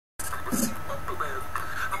Plan,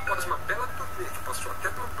 após uma bela turnê que passou até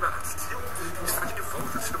pelo Brasil, está de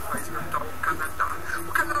volta ao seu país natal, o Canadá.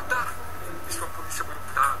 O Canadá e sua polícia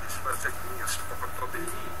montada, suas regrinhas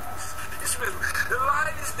fototobelinhas. Isso mesmo.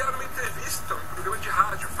 Lá eles deram uma entrevista, um programa de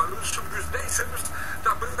rádio, falando sobre os 10 anos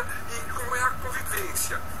da banda e como é a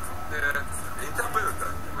convivência entre a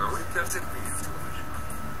banda, não entre as regrinhas.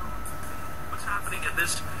 What's happening at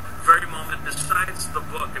this very moment, besides the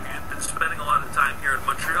book? Have you been spending a lot of time here in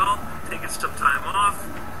Montreal, taking some time off?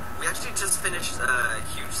 We actually just finished a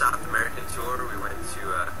huge South American tour. We went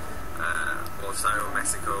to Bolsonaro,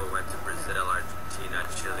 Mexico, went to Brazil, Argentina,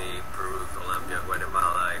 Chile, Peru, Colombia,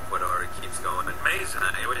 Guatemala, Ecuador. It keeps going. Amazing.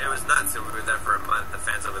 It was nuts. We were there for a month. The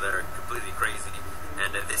fans over there are completely crazy.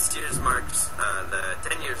 And this year's marks the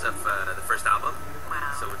 10 years of the first album.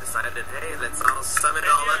 Wow. So we decided, hey, let's all sum it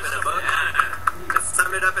all up in a book. Let's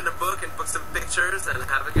sum it up in a book and put some pictures and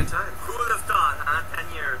have a good time. Who would have thought, huh?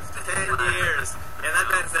 10 years. 10 years. Yeah, that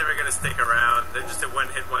band's never going to stick around. They're just a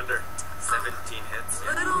one-hit wonder. 17 hits.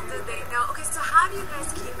 Yeah. Little did they know. Okay, so how do you guys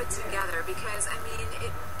keep it together? Because, I mean,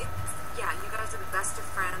 yeah, you guys are the best of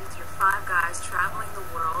friends. You're 5 guys traveling the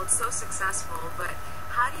world, so successful, but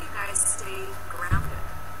how do you guys stay grounded?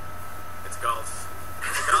 It's golf.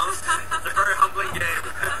 Golf? It's a very humbling game.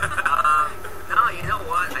 No, you know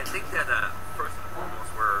what? I think that first and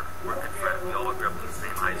foremost, we're good friends. We all grew up in the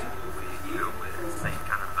same high school. We grew up with the same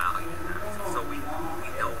kind of values, and everything. So we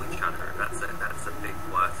know each other. That's a big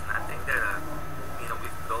plus. And I think that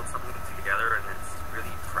we've built something together, and it's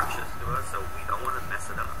really precious to us. So we don't want to mess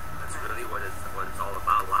it up. That's really what it's all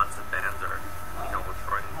about. Lots of bands are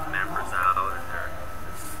throwing members out, and they're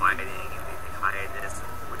fighting, and they take hiatus,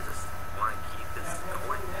 and we just want to keep this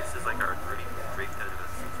going. This is like our dream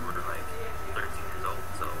since we're like 13 years old,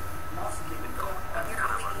 so let's keep it going. That's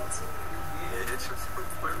kind of fun. Deixa eu se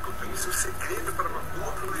preocupar contando seu segredo para uma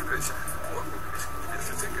boa convivência. Boa convivência,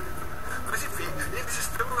 esse é o segredo. Mas enfim, eles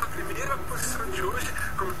estão na primeira posição de hoje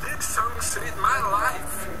com This Song Saved My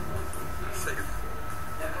Life. Sei.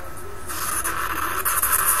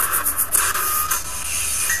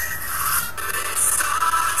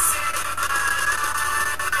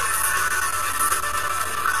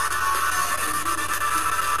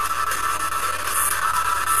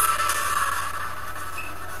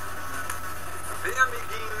 Bem,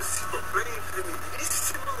 amiguinhos, Simple Plan,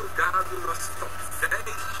 primeiríssimo lugar do nosso Top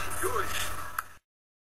 10 de hoje.